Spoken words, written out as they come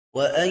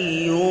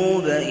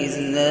وأيوب إذ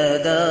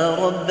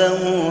نادى ربه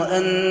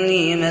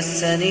أني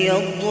مسني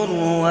الضر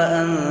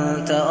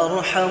وأنت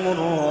أرحم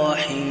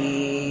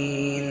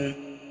الراحمين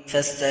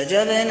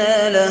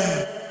فاستجبنا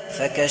له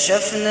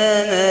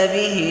فكشفنا ما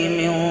به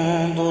من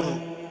ضر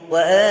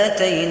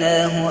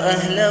وآتيناه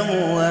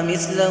أهله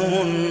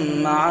ومثلهم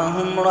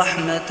معهم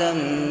رحمة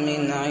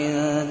من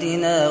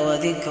عندنا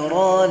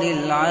وذكرى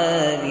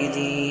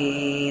للعابدين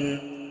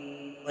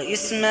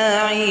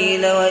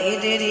وإسماعيل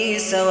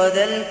وإدريس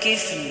وذا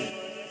الكفل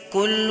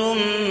كل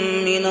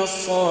من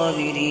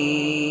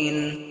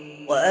الصابرين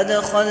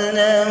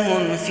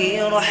وأدخلناهم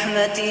في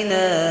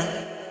رحمتنا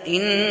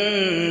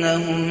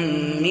إنهم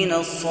من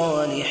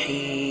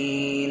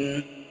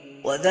الصالحين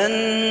وذا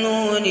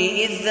النون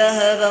إذ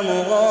ذهب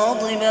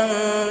مغاضبا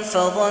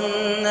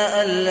فظن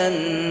أن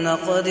لن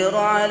نقدر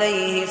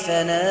عليه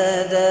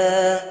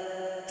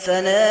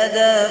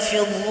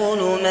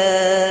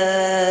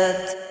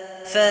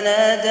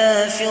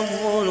فنادى في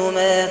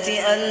الظلمات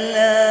أن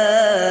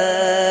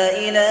لا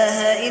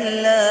إله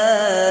إلا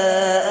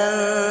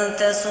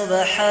أنت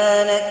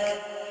سبحانك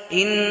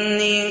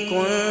إني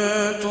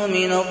كنت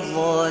من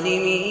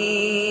الظالمين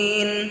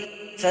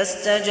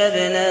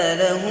فاستجبنا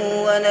له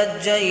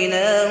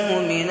ونجيناه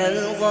من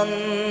الغم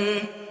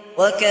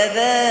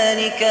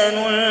وكذلك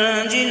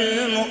ننجي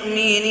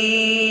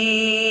المؤمنين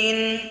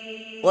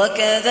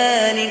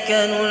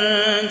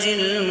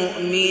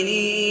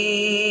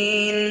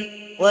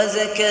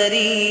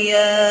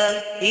وزكريا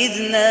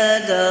إذ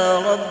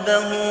نادى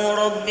ربه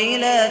رب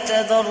لا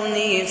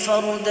تذرني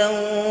فردا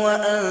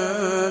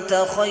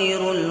وأنت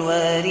خير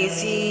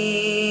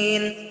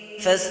الوارثين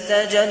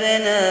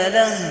فاستجبنا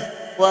له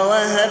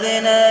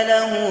ووهبنا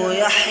له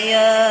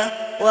يحيى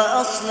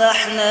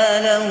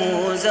وأصلحنا له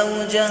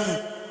زوجه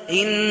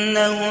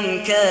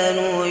إنهم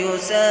كانوا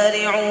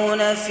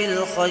يسارعون في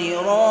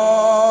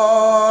الخيرات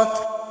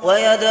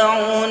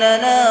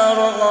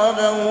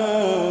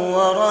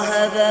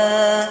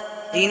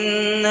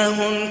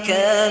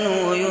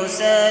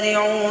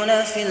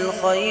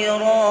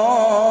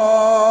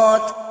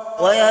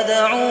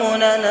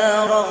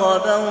ويدعوننا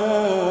رغبا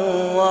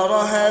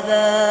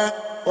ورهبا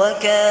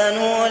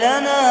وكانوا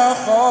لنا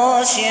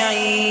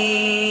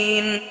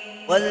خاشعين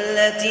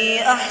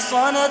والتي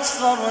أحصنت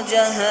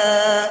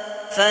فرجها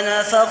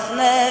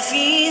فنفخنا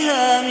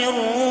فيها من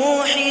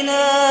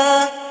روحنا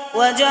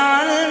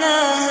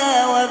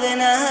وجعلناها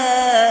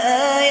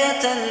وابنها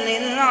آية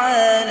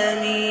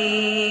للعالمين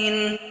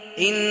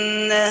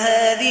إن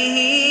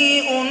هذه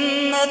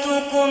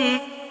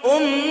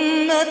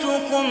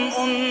أمتكم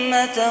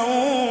أمة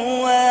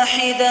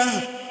واحدة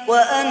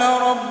وأنا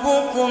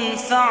ربكم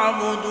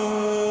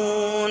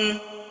فاعبدون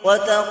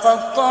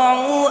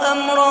وتقطعوا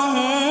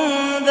أمرهم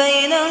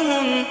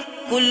بينهم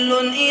كل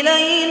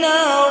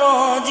إلينا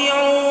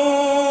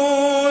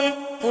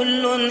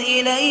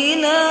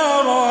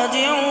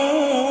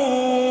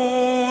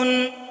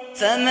راجعون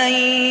فمن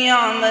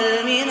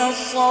يعمل من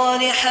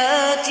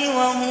الصالحات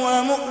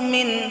وهو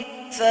مؤمن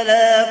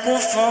فلا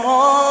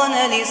كفران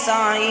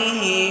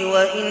لسعيه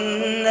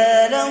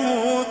وإنا له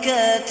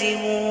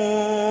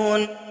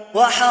كاتبون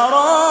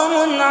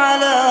وحرام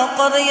على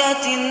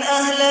قرية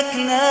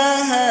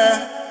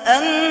أهلكناها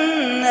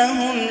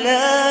أنهم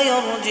لا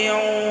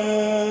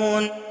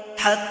يرجعون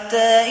حتى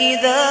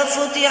إذا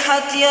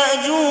فتحت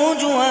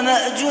يأجوج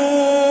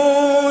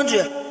ومأجوج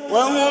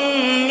وهم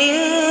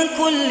من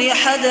كل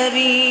حدب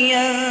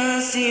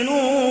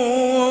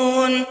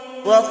ينسلون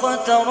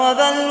واقترب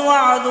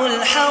الوعد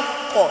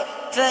الحق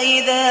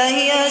فإذا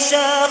هي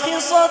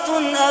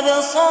شاخصة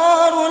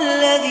أبصار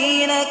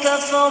الذين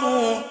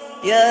كفروا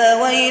يا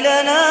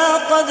ويلنا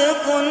قد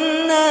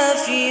كنا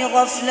في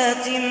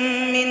غفلة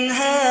من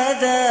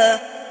هذا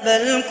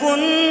بل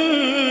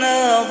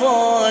كنا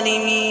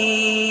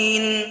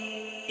ظالمين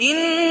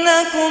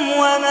إنكم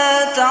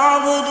وما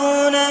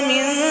تعبدون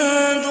من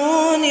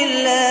دون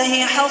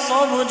الله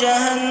حصب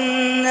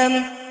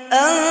جهنم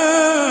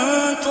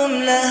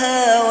أنتم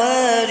لها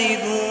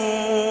واردون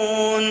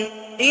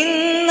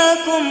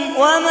إنكم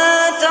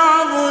وما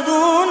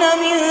تعبدون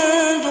من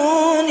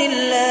دون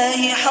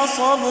الله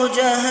حصب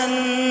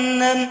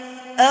جهنم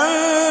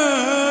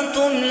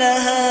أنتم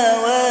لها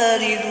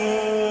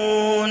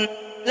واردون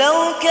لو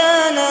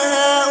كان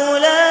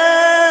هؤلاء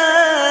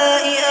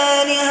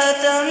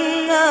آلهة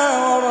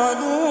ما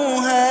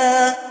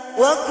وردوها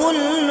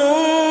وكل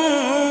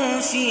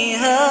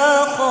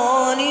فيها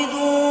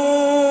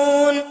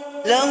خالدون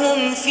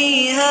لهم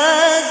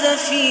فيها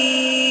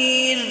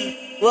زفير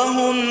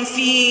وهم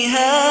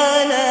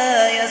فيها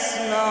لا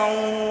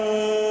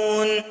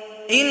يسمعون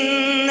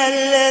إن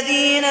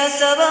الذين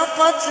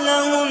سبقت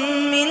لهم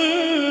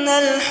منا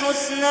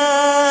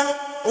الحسنى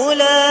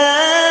أولئك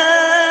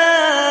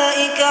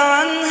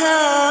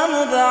عنها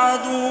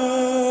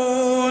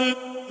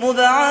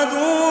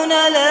مبعدون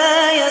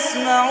لا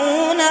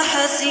يسمعون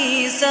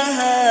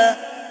حسيسها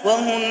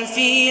وهم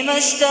فيما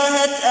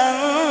اشتهت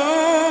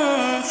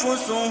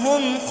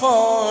أنفسهم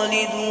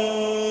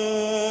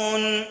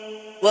خالدون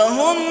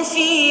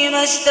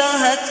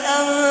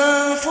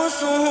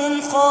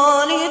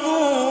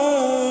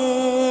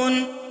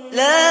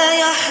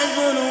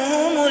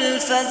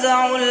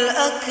الفزع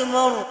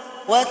الأكبر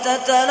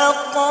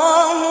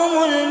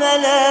وتتلقاهم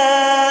الملائكة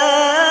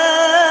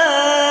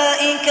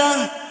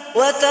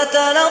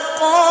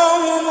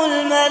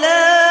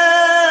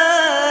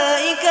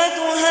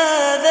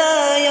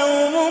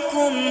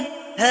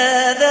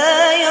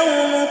هذا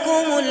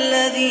يومكم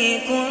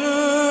الذي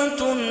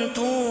كنتم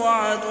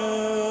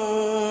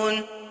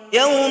توعدون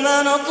يوم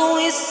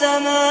نطوي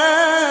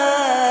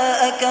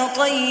السماء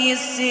كطي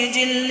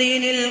السجل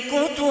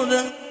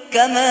للكتب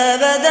كما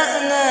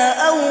بدأنا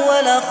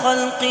أول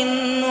خلق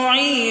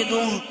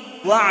نعيده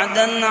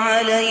وعدا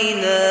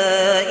علينا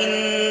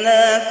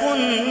إنا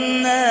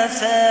كنا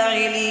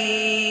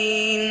فاعلين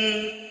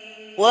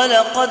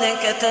ولقد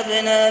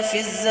كتبنا في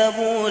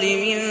الزبور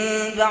من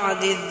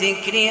بعد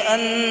الذكر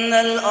أن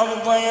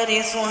الأرض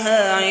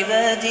يرثها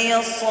عبادي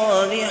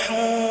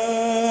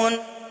الصالحون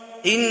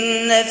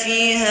إن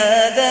في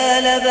هذا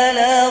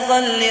لبلاغا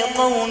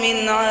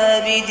لقوم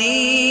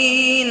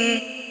عابدين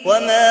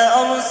وما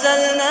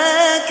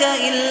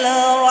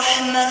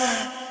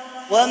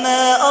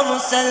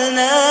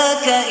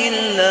أرسلناك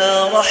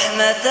إلا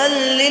رحمة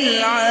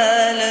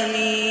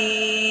للعالمين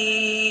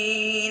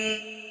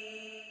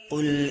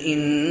قل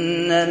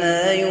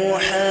إنما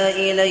يوحى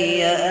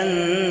إلي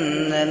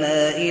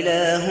أنما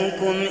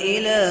إلهكم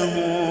إله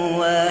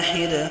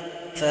واحد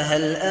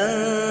فهل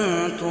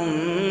أنتم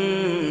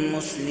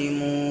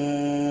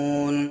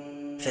مسلمون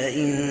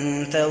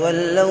فإن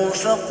تولوا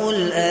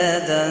فقل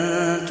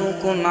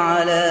آذنتكم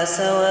على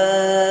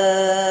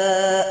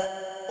سواء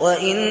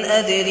وإن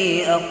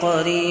أدري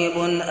أقريب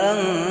أم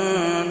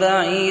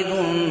بعيد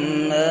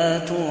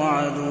ما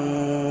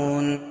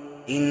توعدون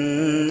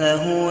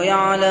إنه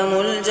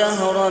يعلم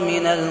الجهر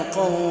من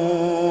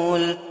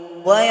القول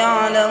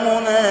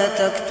ويعلم ما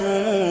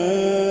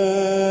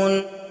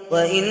تكتمون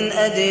وإن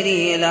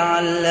أدري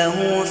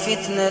لعله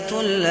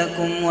فتنة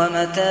لكم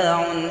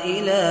ومتاع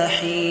إلى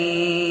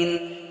حين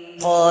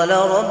قال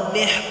رب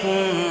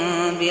احكم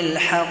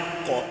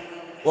بالحق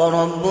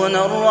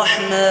وربنا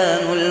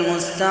الرحمن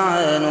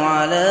المستعان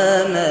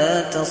على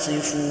ما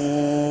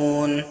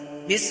تصفون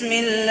بسم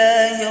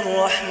الله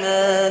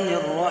الرحمن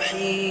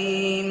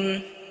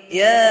الرحيم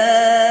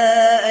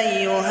يا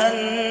أيها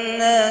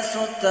الناس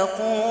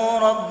اتقوا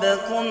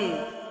ربكم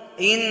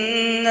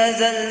إن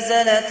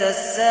زلزلة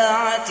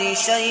الساعة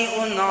شيء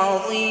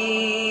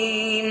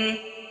عظيم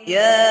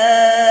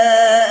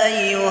يا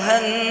أيها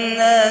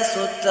الناس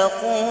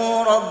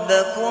اتقوا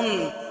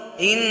ربكم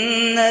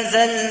إن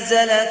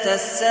زلزلة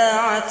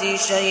الساعة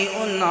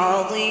شيء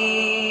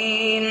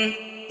عظيم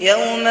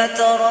يوم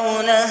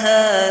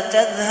ترونها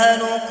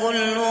تذهل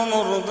كل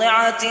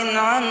مرضعة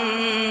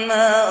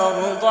عما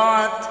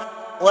أرضعت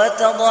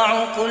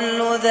وتضع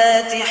كل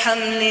ذات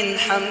حمل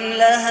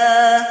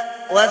حملها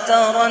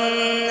وترى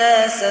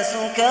الناس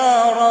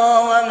سكارى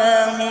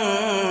وما هم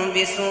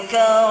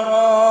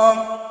بسكارى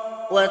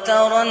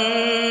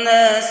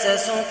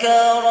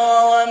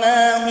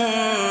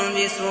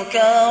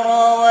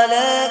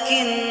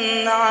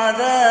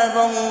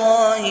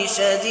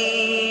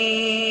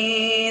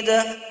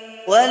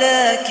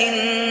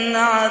ولكن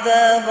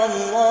عذاب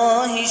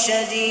الله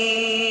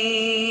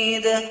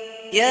شديد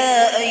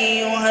يا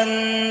أيها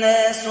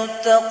الناس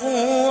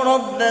اتقوا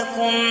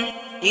ربكم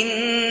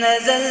إن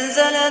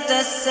زلزلة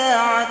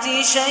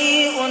الساعة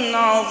شيء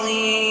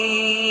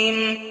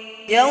عظيم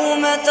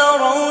يوم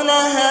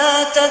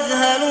ترونها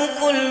تذهل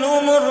كل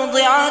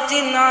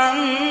مرضعة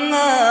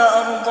عما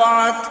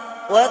أرضعت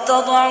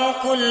وتضع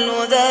كل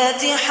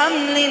ذات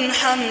حمل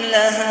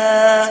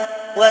حملها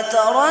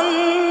وترى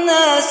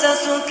الناس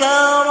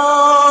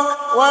سكارى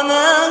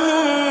وما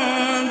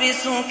هم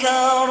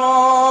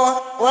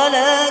بسكارى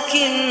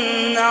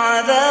ولكن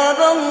عذاب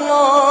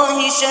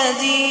الله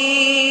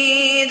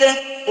شديد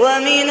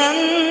ومن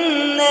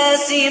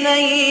الناس من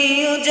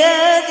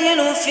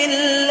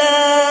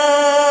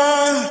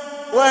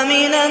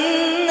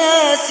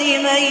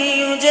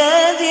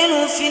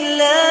يجادل في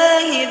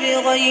الله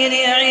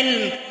بغير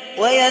علم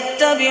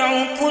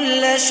ويتبع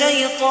كل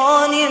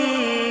شيطان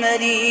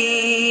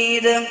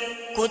مريد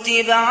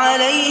كتب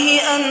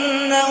عليه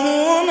أنه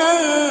من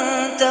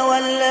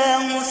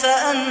تولاه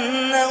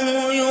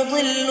فأنه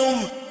يضله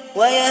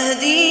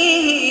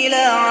ويهديه إلى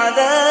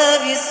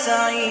عذاب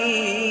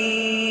السعير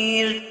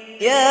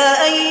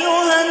يا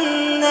أيها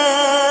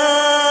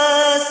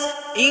الناس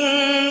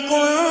إن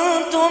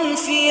كنتم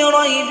في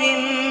ريب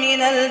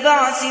من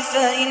البعث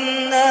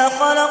فإنا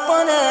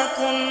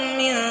خلقناكم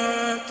من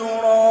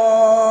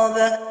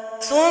تراب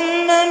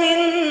ثم من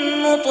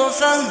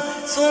نطفة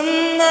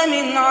ثم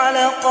من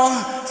علقة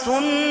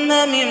ثم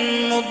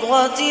من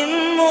مضغة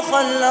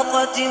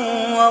مخلقة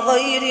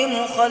وغير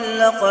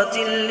مخلقة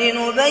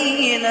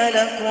لنبين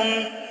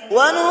لكم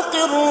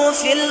ونقر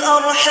في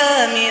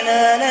الأرحام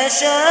ما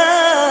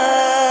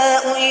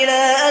نشاء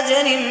إلى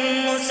أجل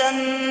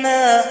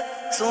مسمى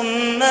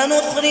ثم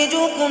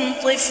نخرجكم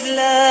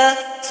طفلا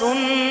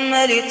ثم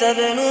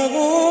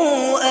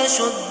لتبلغوا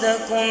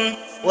أشدكم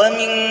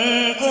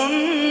ومنكم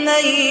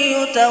من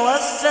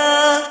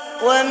يتوفى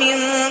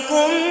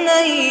ومنكم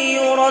من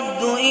يرد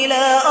يرد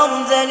إلى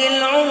أرذل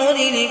العمر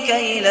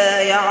لكي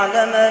لا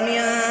يعلم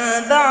من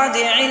بعد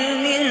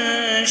علم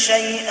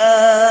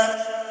شيئا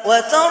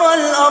وترى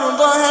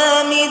الأرض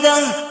هامدة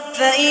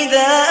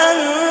فإذا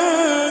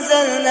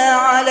أنزلنا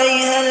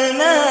عليها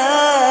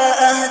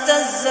الماء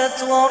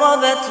اهتزت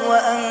وربت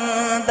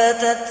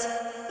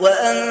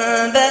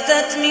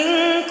وأنبتت من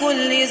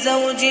كل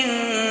زوج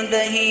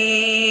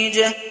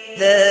بهيج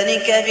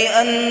ذلك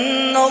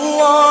بأن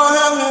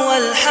الله هو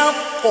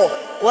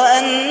الحق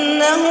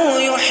وأنه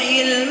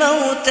يحيي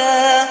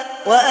الموتى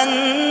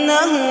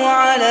وأنه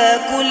على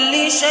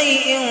كل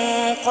شيء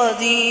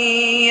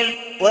قدير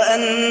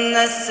وأن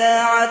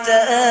الساعة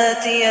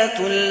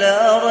آتية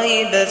لا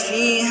ريب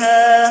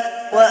فيها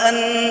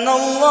وأن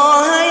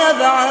الله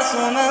يبعث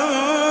من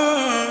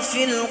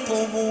في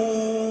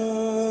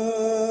القبور.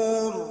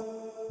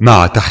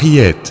 مع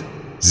تحيات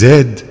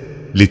زاد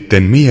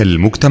للتنمية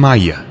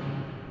المجتمعية.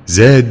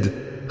 زاد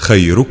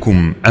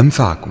خيركم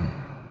أنفعكم.